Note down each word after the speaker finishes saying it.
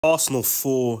Arsenal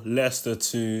 4, Leicester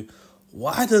 2.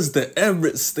 Why does the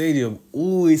Emirates Stadium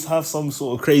always have some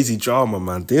sort of crazy drama,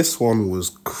 man? This one was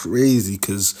crazy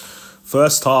because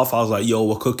first half I was like, yo,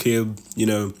 we're cooking, we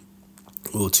were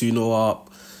 2-0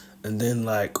 up. And then,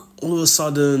 like, all of a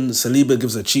sudden, Saliba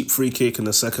gives a cheap free kick in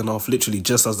the second half, literally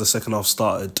just as the second half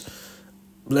started.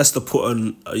 Leicester put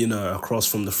on, across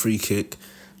from the free kick.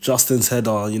 Justin's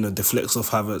header, deflects off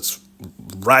Havertz.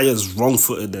 Raya's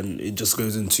wrong-footed and it just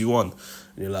goes in 2-1.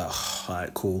 And you're like, oh, all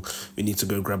right, cool. We need to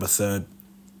go grab a third.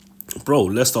 Bro,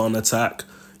 Leicester on attack.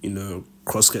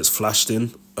 Cross gets flashed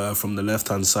in from the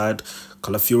left-hand side.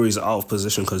 Calafiori's out of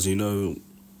position because,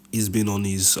 he's been on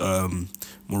his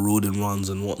marauding runs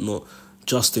and whatnot.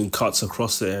 Justin cuts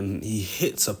across it and he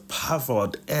hits a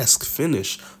Pavard-esque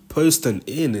finish. Post and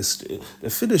in. The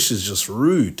finish is just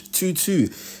rude.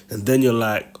 2-2. And then you're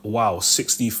like, wow,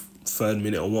 63rd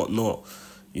minute or whatnot.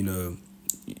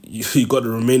 You got the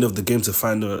remainder of the game to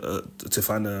find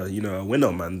a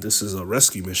winner, man. This is a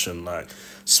rescue mission. Like,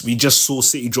 we just saw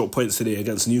City drop points today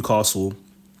against Newcastle,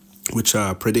 which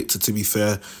I predicted, to be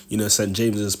fair. St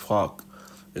James's Park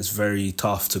is very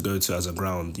tough to go to as a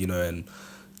ground, and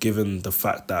given the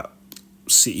fact that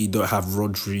City don't have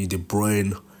Rodri, De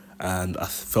Bruyne, and I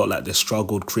felt like they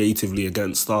struggled creatively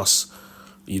against us,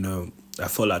 I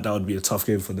felt like that would be a tough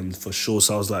game for them for sure.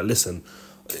 So I was like, listen,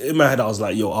 in my head I was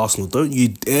like, yo, Arsenal, don't you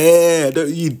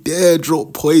dare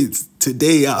drop points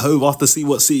today at home after seeing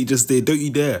what City just did. Don't you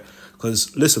dare.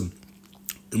 Because, listen,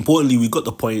 importantly, we got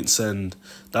the points and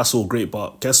that's all great,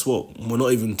 but guess what? We're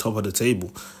not even top of the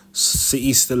table.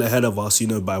 City's still ahead of us,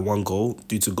 by 1 goal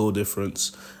due to goal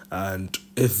difference. And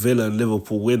if Villa and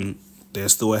Liverpool win, they're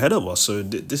still ahead of us. So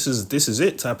this is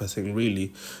it type of thing,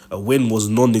 really. A win was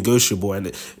non-negotiable.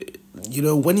 And,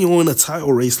 when you're in a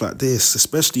title race like this,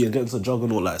 especially against a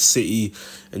juggernaut like City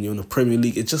and you're in the Premier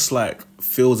League, it just, like,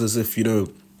 feels as if, you're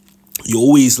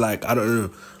always, like, I don't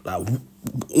know, like,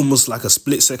 almost like a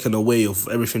split second away of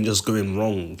everything just going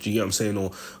wrong. Do you get what I'm saying?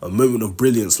 Or a moment of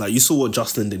brilliance. Like, you saw what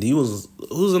Justin did. He was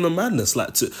in a madness.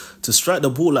 Like, to strike the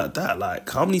ball like that, like,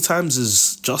 how many times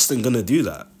is Justin going to do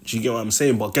that? Do you get what I'm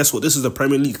saying? But guess what? This is the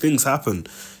Premier League. Things happen.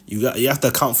 You have to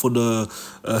account for the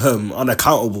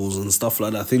unaccountables and stuff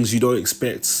like that. Things you don't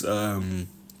expect.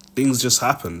 Things just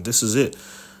happen. This is it.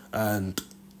 And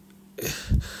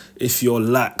if you're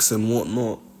lax and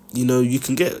whatnot, you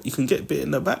can get bit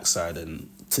in the backside. And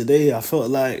today I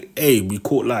felt like, hey, we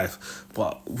caught life,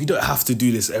 but we don't have to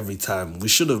do this every time. We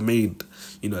should have made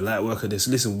light work of this.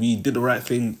 Listen, we did the right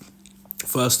thing.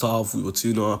 First half we were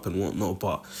 2-0 up and whatnot,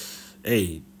 but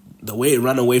hey, the way it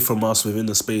ran away from us within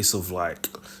the space of like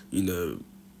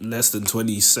less than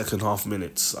 20 second half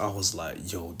minutes, I was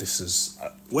like, yo, this is...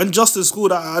 When Justin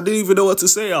scored, I didn't even know what to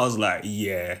say. I was like,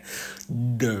 yeah,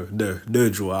 no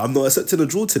draw. I'm not accepting a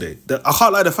draw today. I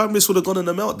can't lie, the fan base would have gone in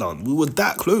a meltdown. We were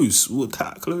that close.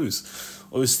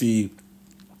 Obviously,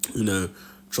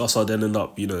 Trossard ended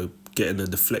up, getting a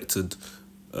deflected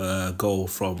goal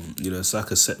from,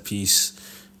 Saka's set piece.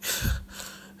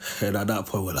 And at that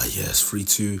point, we're like, yes,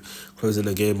 3-2, closing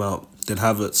the game out. Then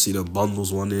Havertz,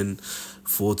 bundles one in,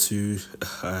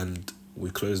 4-2, and we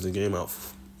closed the game out.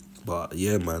 But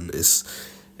yeah, man,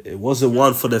 it wasn't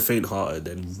one for the faint-hearted,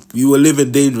 and we were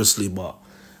living dangerously. But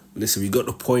listen, we got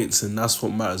the points, and that's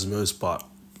what matters most. But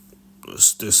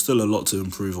there's still a lot to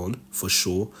improve on for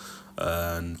sure.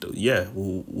 And yeah,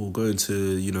 we'll go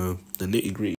into the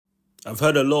nitty-gritty. I've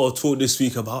heard a lot of talk this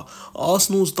week about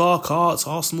Arsenal's dark arts.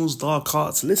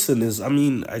 Listen,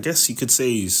 I guess you could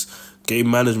say it's game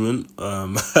management.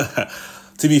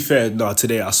 To be fair, no,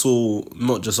 today I saw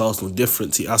not just Arsenal,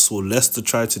 different teams. I saw Leicester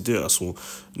try to do it. I saw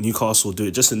Newcastle do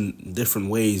it just in different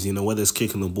ways, whether it's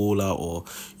kicking the ball out or,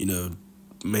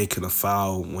 making a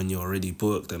foul when you're already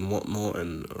booked and whatnot,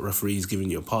 and referees giving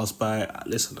you a pass by.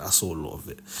 Listen, I saw a lot of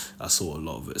it.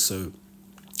 So,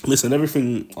 listen,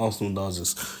 everything Arsenal does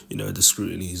is, the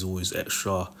scrutiny is always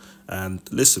extra. And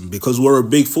listen, because we're a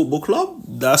big football club,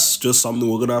 that's just something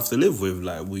we're going to have to live with.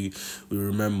 Like, we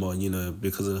remember,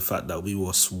 because of the fact that we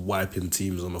were wiping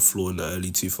teams on the floor in the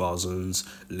early 2000s,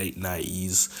 late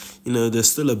 90s,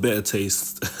 there's still a bitter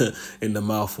taste in the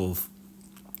mouth of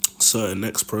certain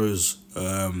ex-pros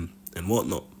and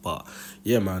whatnot. But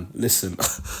yeah, man, listen,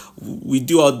 we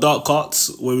do our dark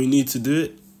arts when we need to do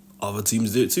it. Other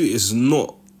teams do it too. It's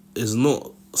not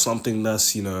something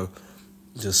that's,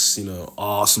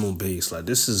 Arsenal based. Like,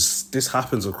 this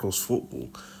happens across football.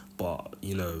 But,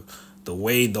 the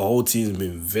way the whole team's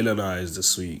been villainized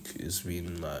this week has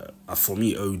been, like, for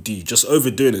me, OD. Just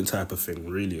overdoing it type of thing,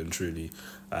 really and truly.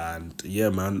 And yeah,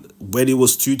 man, when it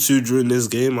was 2-2 during this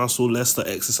game, I saw Leicester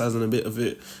exercising a bit of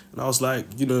it. And I was like,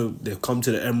 you know, they've come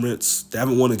to the Emirates. They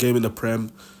haven't won a game in the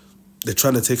Prem. They're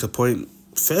trying to take a point.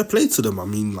 Fair play to them. I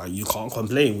mean, like, you can't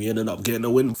complain. We ended up getting a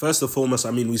win. First and foremost,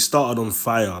 I mean, we started on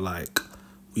fire.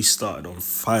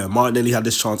 Martinelli had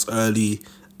this chance early,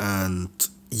 and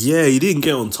yeah, he didn't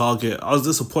get on target. I was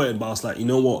disappointed, but I was like, you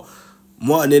know what?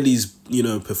 Martinelli's, you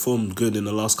know, performed good in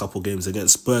the last couple of games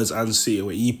against Spurs and City,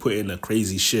 where he put in a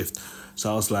crazy shift.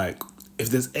 So I was like, if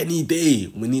there's any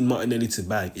day we need Martinelli to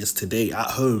bag, it's today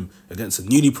at home against a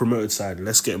newly promoted side.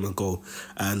 Let's get him a goal.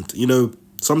 And, you know,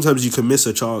 sometimes you can miss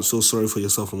a chance, feel sorry for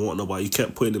yourself and whatnot, but he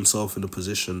kept putting himself in a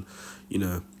position, you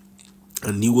know,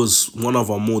 and he was one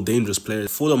of our more dangerous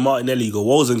players. For the Martinelli goal,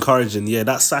 what was encouraging, yeah,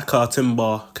 that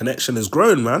Saka-Timber connection is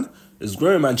growing, man. It's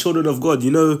growing, man. Children of God, you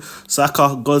know,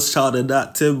 Saka, God's child, and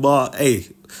that Timber, hey,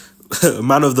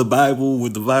 man of the Bible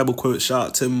with the Bible quote, shout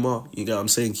out Timber. You get what I'm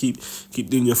saying? Keep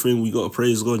doing your thing. We got to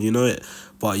praise God, you know it.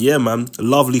 But yeah, man,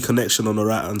 lovely connection on the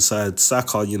right-hand side.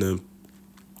 Saka, you know,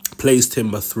 plays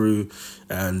Timber through,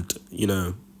 and, you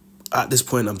know, at this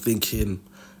point I'm thinking,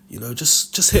 you know,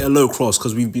 just hit a low cross,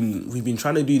 because we've been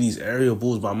trying to do these aerial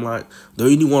balls, but I'm like, the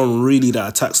only one really that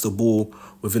attacks the ball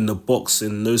within the box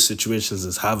in those situations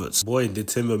is Havertz. Boy, did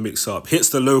Timber mix up. Hits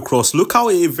the low cross. Look how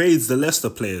it evades the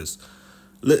Leicester players.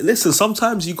 Listen,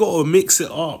 sometimes you got to mix it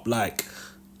up. Like,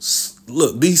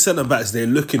 look, these centre-backs, they're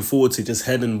looking forward to just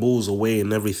heading balls away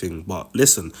and everything. But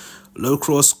listen, low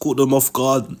cross, caught them off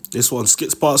guard. This one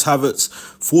skips past Havertz,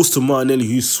 forced to Martinelli,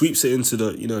 who sweeps it into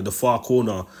the, you know, the far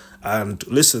corner. And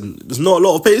listen, there's not a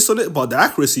lot of pace on it, but the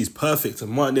accuracy is perfect.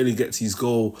 And Martinelli gets his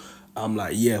goal. I'm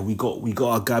like, yeah, we got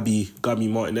our Gabby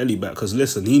Martinelli back, because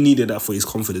listen, he needed that for his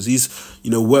confidence. He's, you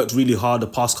know, worked really hard the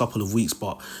past couple of weeks,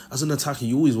 but as an attacker,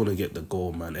 you always want to get the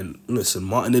goal, man. And listen,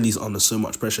 Martinelli's under so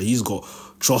much pressure. He's got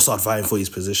Trossard vying for his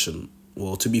position.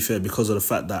 Well, to be fair, because of the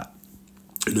fact that,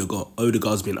 you know,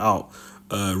 Odegaard's been out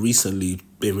recently,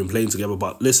 they've been playing together.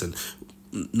 But listen,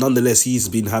 nonetheless, he's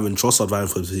been having Trossard vying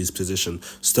for his position.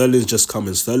 Sterling's just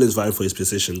coming. Sterling's vying for his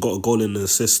position. Got a goal and an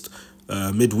assist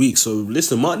midweek. So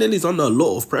listen, Martinelli's under a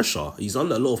lot of pressure. He's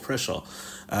under a lot of pressure.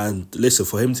 And listen,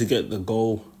 for him to get the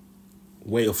goal,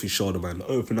 weight off his shoulder, man.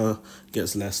 Opener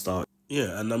against Leicester.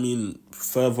 Yeah, and I mean,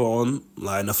 further on,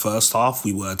 like in the first half,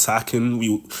 we were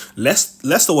attacking.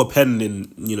 Leicester were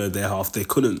pending, you know, their half. They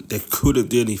couldn't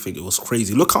do anything. It was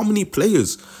crazy. Look how many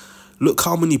players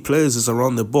is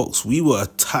around the box. We were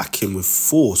attacking with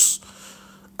force.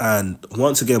 And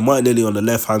once again, Martinelli on the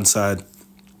left-hand side.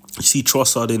 You see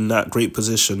Trossard in that great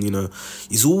position, you know.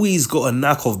 He's always got a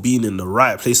knack of being in the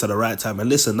right place at the right time. And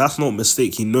listen, that's not a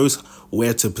mistake. He knows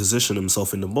where to position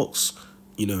himself in the box,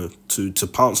 you know, to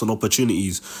pounce on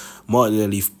opportunities.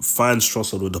 Martinelli finds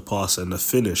Trossard with the pass, and the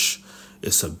finish.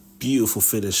 It's a beautiful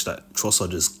finish that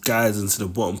Trossard just guides into the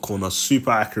bottom corner.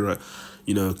 Super accurate.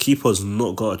 You know, keeper's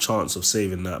not got a chance of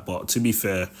saving that. But to be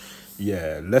fair,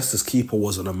 yeah, Leicester's keeper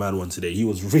wasn't a mad one today. He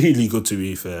was really good, to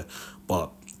be fair.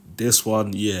 But this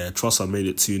one, yeah, Trossard made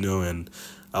it 2-0, and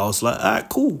I was like, all right,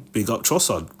 cool. Big up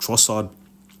Trossard. Trossard,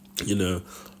 you know,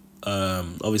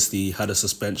 obviously had a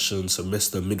suspension, so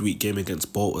missed the midweek game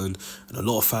against Bolton, and a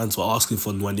lot of fans were asking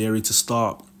for Nwaneri to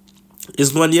start.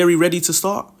 Is Nwaneri ready to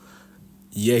start?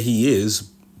 Yeah, he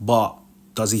is, but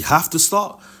does he have to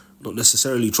start? Not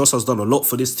necessarily. Trossard's done a lot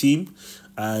for this team.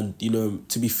 And, you know,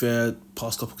 to be fair,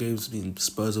 past couple of games, I mean,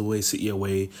 Spurs away, City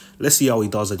away. Let's see how he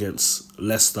does against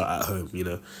Leicester at home, you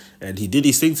know. And he did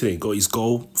his thing today. Got his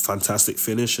goal, fantastic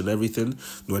finish and everything.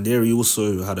 Nwaneri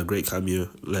also had a great cameo,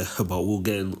 but we'll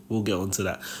get onto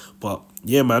that. But,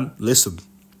 yeah, man, listen.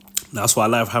 That's why I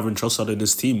like having Trossard in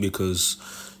this team, because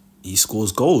he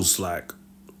scores goals. Like,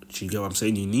 do you get what I'm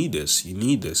saying? You need this.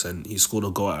 And he scored a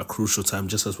goal at a crucial time,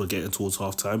 just as we're getting towards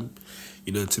half-time,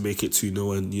 you know, to make it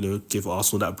 2-0 and, you know, give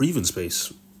Arsenal that breathing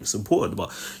space. It's important.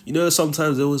 But, you know,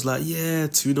 sometimes it was like, yeah,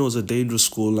 2-0 is a dangerous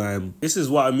scoreline. This is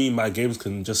what I mean by games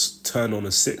can just turn on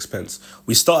a sixpence.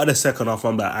 We started the second half,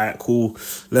 I'm like, all right, cool.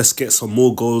 Let's get some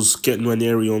more goals, get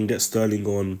Nwaneri on, get Sterling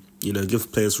on, you know,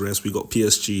 give players rest. We got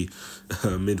PSG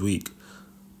midweek.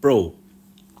 Bro,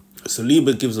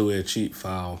 Saliba gives away a cheap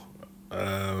foul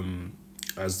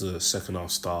as the second half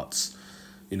starts.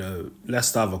 You know,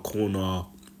 Leicester have a corner.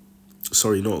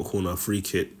 Sorry, not a corner, a free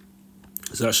kick.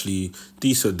 It's actually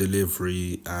decent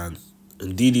delivery, and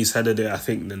Ndidi's headed it. I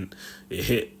think then it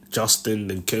hit Justin,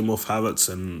 then came off Havertz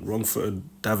and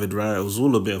wrong-footed David Raya. It was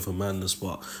all a bit of a madness,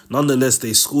 but nonetheless,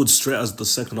 they scored straight as the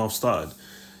second half started.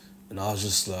 And I was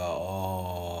just like,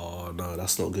 oh, no,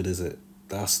 that's not good, is it?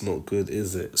 That's not good,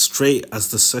 is it? Straight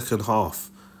as the second half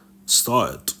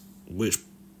started, which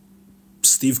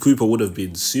Steve Cooper would have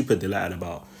been super delighted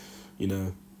about, you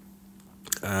know.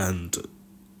 And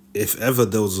if ever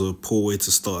there was a poor way to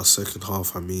start a second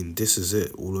half, I mean, this is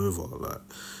it all over. Like,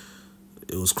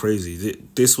 it was crazy.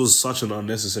 This was such an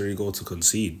unnecessary goal to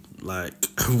concede. Like,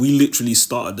 we literally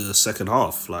started the second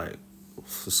half. Like,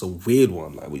 it's a weird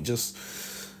one. Like,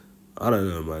 I don't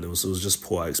know, man. It was just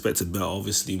poor. I expected better.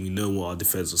 Obviously, we know what our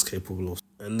defense was capable of.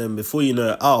 And then before you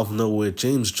know it, out of nowhere,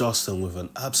 James Justin with an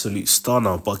absolute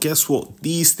stunner. But guess what?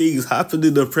 These things happen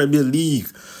in the Premier League.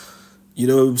 You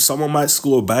know, someone might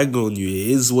score a bang on you.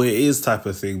 It is what it is type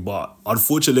of thing. But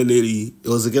unfortunately, it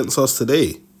was against us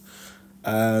today.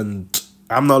 And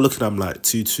I'm now looking, I'm like,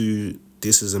 2-2,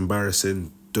 this is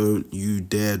embarrassing. Don't you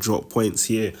dare drop points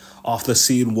here. After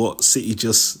seeing what City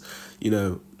just, you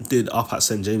know, did up at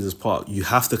St. James's Park, you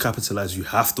have to capitalise. You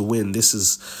have to win. This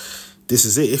is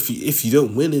it. If you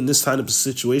don't win in this kind of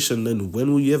situation, then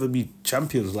when will you ever be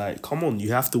champions? Like, come on,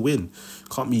 you have to win.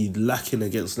 Can't be lacking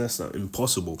against Leicester.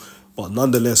 Impossible. But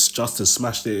nonetheless, Justin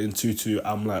smashed it in 2-2.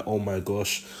 I'm like, oh my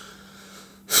gosh.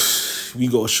 We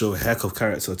got to show a heck of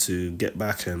character to get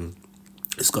back, and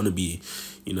it's going to be,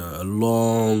 you know, a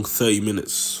long 30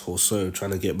 minutes or so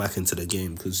trying to get back into the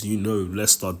game, because, you know,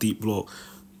 Leicester deep block,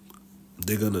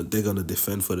 they're gonna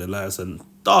defend for their lives. And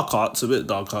dark arts, a bit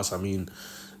dark arts. I mean,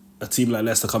 a team like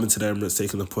Leicester coming to the Emirates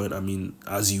taking a point, I mean,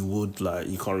 as you would, like,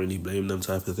 you can't really blame them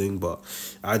type of thing. But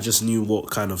I just knew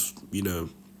what kind of, you know,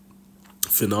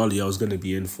 finale I was going to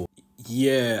be in for.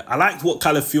 Yeah, I liked what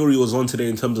Calafiori was on today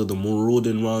in terms of the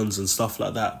marauding runs and stuff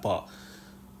like that, but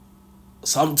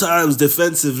sometimes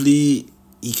defensively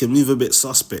he can move a bit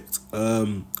suspect.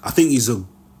 I think he's a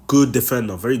good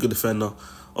defender, very good defender.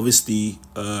 Obviously,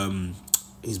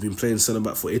 he's been playing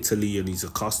centre-back for Italy and he's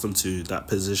accustomed to that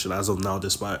position as of now,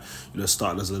 despite, you know,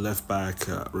 starting as a left-back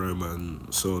at Roma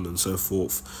and so on and so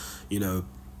forth, you know.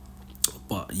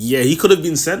 But yeah, he could have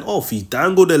been sent off. He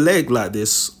dangled a leg like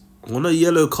this on a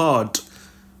yellow card.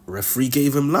 Referee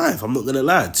gave him life. I'm not going to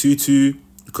lie. 2-2.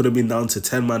 Could have been down to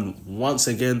 10 man once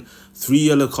again.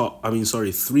 3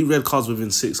 red cards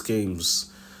within 6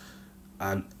 games.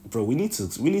 And bro, we need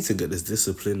to get this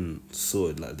discipline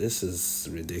sorted. Like, this is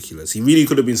ridiculous. He really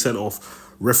could have been sent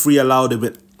off. Referee allowed him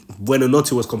it.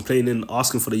 Buonanotte was complaining,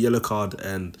 asking for the yellow card,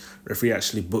 and referee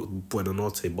actually booked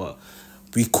Buonanotte. But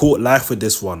we caught life with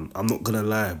this one. I'm not gonna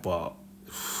lie, but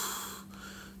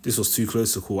this was too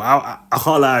close to call. I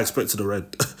can't lie, I expected a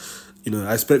red. You know,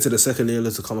 I expected the second yellow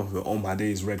to come up with, oh my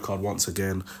days, red card once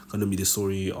again. Gonna be the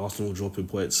story. Arsenal dropping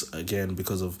points again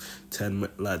because of 10,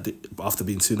 like, after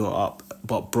being 2-0 up.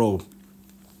 But bro,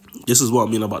 this is what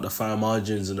I mean about the fine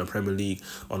margins in the Premier League.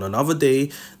 On another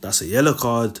day, that's a yellow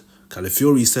card.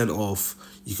 Calafiori sent off.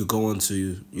 You could go on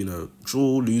to, you know,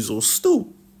 draw, lose, or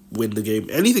still win the game.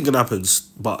 Anything can happen,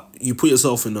 but you put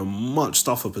yourself in a much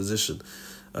tougher position.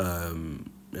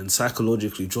 And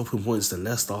psychologically, dropping points to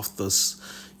Leicester after,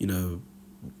 you know,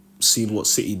 seeing what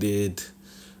City did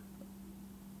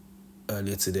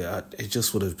earlier today, it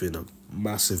just would have been a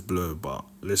massive blow. But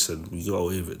listen, we got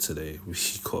away with it today. We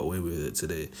got away with it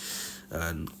today.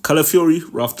 And Calafiori,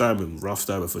 rough diamond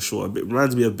for sure. It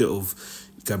reminds me a bit of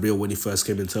Gabriel when he first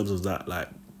came in terms of that, like,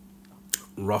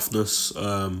 roughness.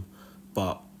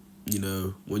 But, you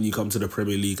know, when you come to the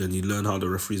Premier League and you learn how the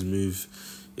referees move,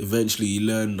 eventually you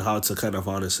learn how to kind of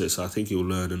harness it. So I think he'll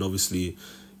learn, and obviously,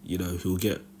 you know, he'll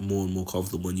get more and more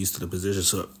comfortable and used to the position.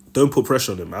 So don't put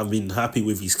pressure on him. I've been happy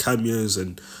with his cameos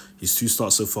and his 2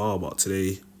 starts so far, but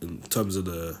today, in terms of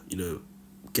the, you know,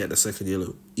 get the second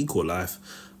yellow, equal life.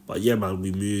 But yeah, man,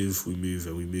 we move.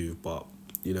 But,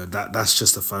 you know, that's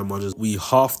just a fine margin. We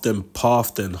half them,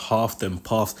 pathed, and half them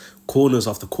pathed. Corners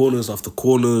after corners after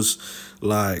corners.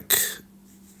 Like,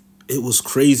 it was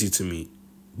crazy to me.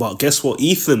 But guess what?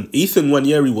 Ethan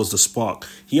Nwaneri was the spark.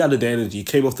 He had the energy. He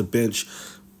came off the bench.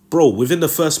 Bro, within the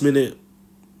first minute,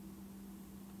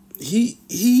 he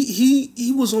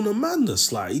was on a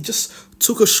madness. Like, he just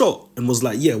took a shot and was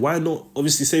like, yeah, why not?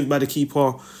 Obviously saved by the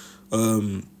keeper.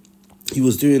 He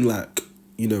was doing, like,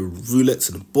 you know,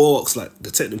 roulettes in the box. Like,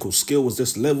 the technical skill was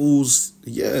just levels.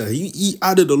 Yeah, he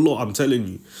added a lot, I'm telling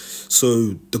you.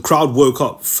 So the crowd woke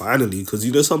up finally, because,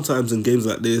 you know, sometimes in games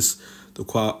like this, the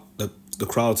crowd,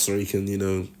 can, you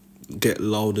know, get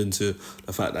lulled into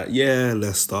the fact that, yeah,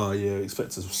 Leicester, yeah,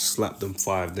 expect to slap them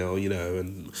 5-0, you know,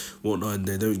 and whatnot, and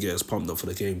they don't get as pumped up for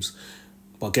the games.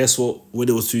 But guess what? When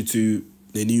it was 2-2,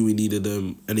 they knew we needed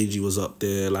them. Energy was up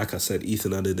there. Like I said,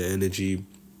 Ethan added the energy,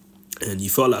 and you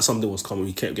felt like something was coming.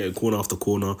 We kept getting corner after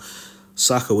corner.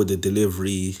 Saka with the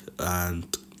delivery, and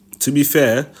to be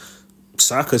fair,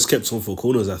 Saka's kept on for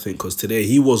corners, I think, because today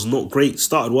he was not great.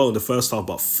 Started well in the first half,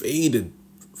 but faded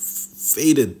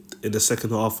in the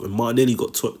second half. And Martinelli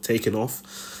got taken off.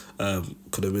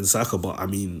 Could have been Saka, but I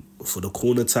mean, for the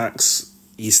corner attacks,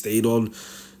 he stayed on.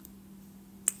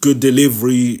 Good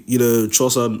delivery, you know,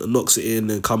 Trossard knocks it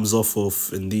in and comes off of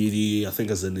Ndidi. I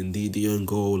think it's an Ndidi own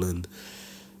goal. And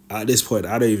at this point,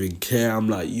 I don't even care. I'm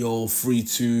like, yo,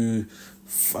 3-2.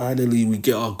 Finally, we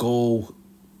get our goal.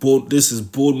 This is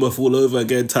Bournemouth all over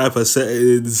again type of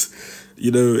settings. You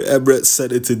know, Emirates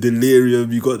sent it to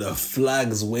delirium. You got the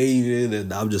flags waving,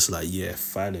 and I'm just like, yeah,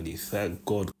 finally, thank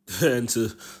God. And to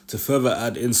further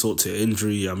add insult to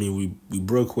injury, I mean, we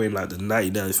broke away in like the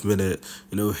 99th minute.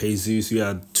 You know, Jesus, we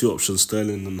had two options,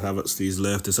 Sterling and Havertz to his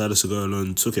left, decided to go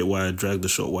alone, took it wide, dragged the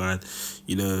shot wide.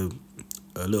 You know,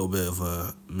 a little bit of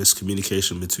a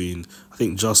miscommunication between, I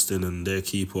think, Justin and their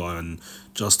keeper, and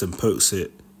Justin pokes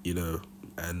it, you know,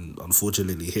 and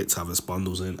unfortunately hits Havertz,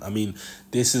 bundles in. I mean,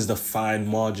 this is the fine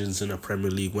margins in the Premier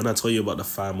League. When I tell you about the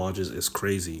fine margins, it's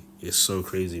crazy. It's so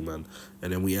crazy, man.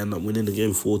 And then we end up winning the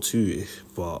game 4-2,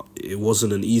 but it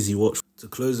wasn't an easy watch. To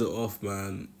close it off,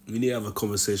 man, we need to have a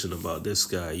conversation about this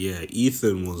guy. Yeah,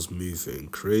 Ethan was moving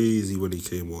crazy when he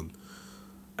came on.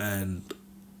 And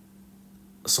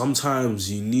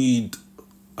sometimes you need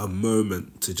a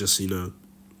moment to just, you know,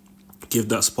 give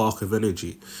that spark of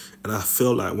energy. And I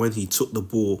feel like when he took the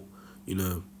ball, you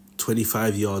know,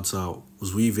 25 yards out,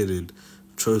 was weaving in,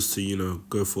 chose to, you know,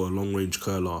 go for a long-range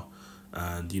curler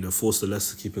and, you know, force the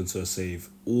Leicester keeper into a save,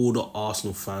 all the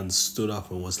Arsenal fans stood up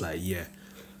and was like, yeah,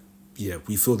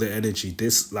 we feel the energy.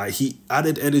 This, like, he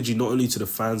added energy not only to the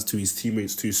fans, to his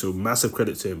teammates too, so massive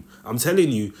credit to him. I'm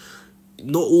telling you,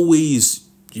 not always,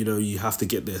 you know, you have to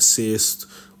get the assist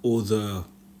or the,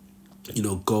 you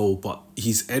know, goal, but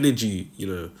his energy, you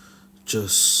know,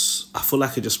 just, I feel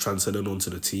like it just transcended onto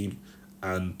the team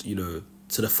and, you know,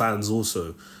 to the fans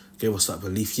also. Gave us that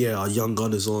belief, yeah, our young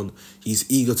gun is on. He's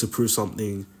eager to prove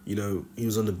something. You know, he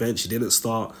was on the bench, he didn't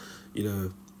start, you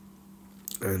know,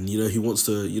 and, you know, he wants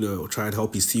to, you know, try and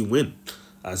help his team win,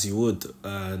 as he would.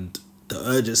 And the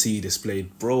urgency he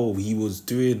displayed, bro, he was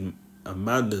doing a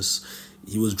madness.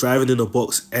 He was driving in the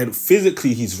box, and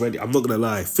physically he's ready. I'm not going to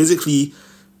lie. Physically,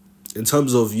 in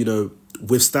terms of, you know,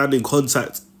 withstanding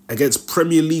contact against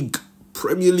Premier League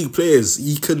players,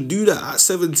 he can do that at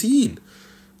 17.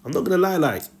 I'm not going to lie,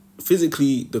 like,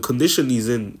 physically, the condition he's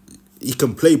in, he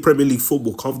can play Premier League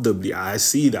football comfortably. I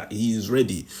see that he is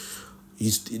ready.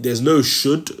 There's no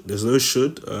should,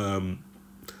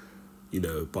 you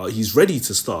know, but he's ready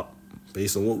to start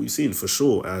based on what we've seen for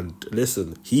sure. And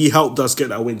listen, he helped us get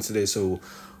that win today, so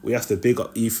we have to big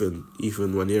up Ethan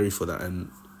Nwaneri for that.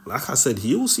 And like I said,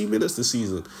 he will see minutes this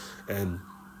season, and,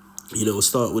 you know, we'll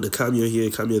start with a cameo here,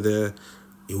 cameo there.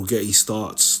 He'll get his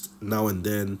starts now and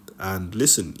then. And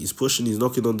listen, he's pushing, he's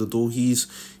knocking on the door. He's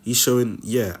showing,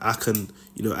 yeah, I can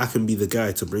be the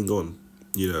guy to bring on,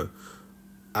 you know.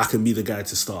 I can be the guy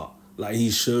to start. Like,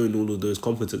 he's showing all of those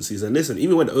competencies. And listen,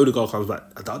 even when Odegaard comes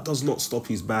back, that does not stop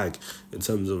his bag in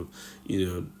terms of, you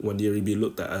know, when Nwaneri being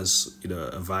looked at as, you know,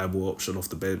 a viable option off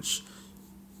the bench.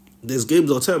 There's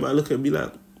games I'll tell him, I look at him and be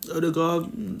like,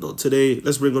 Odegaard, not today.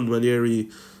 Let's bring on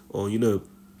Nwaneri. Or, you know,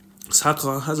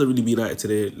 Saka hasn't really been at it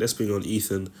today. Let's bring on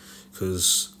Ethan,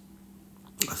 because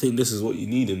I think this is what you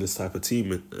need in this type of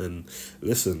team. And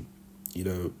listen, you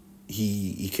know,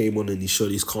 he came on and he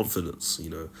showed his confidence. You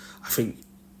know, I think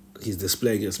his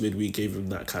display against midweek gave him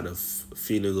that kind of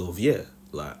feeling of, yeah,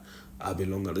 like, I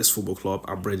belong at this football club,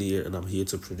 I'm ready and I'm here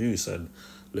to produce. And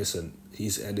listen,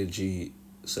 his energy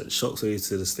sent shockwaves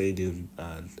to the stadium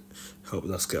and helped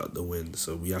us get the win.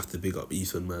 So we have to big up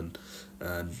Ethan, man.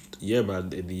 And yeah,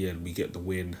 man, in the end we get the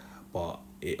win, but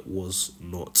it was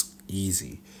not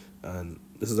easy. And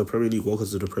this is the Premier League. Welcome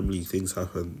to the Premier League. Things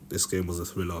happen. This game was a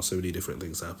thriller. So many different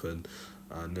things happened.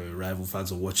 I know rival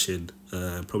fans are watching.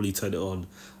 Probably turn it on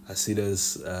as soon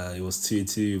as it was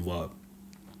 2-2. But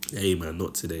hey, man,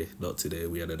 not today. Not today.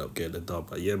 We ended up getting the dub.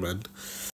 But yeah, man.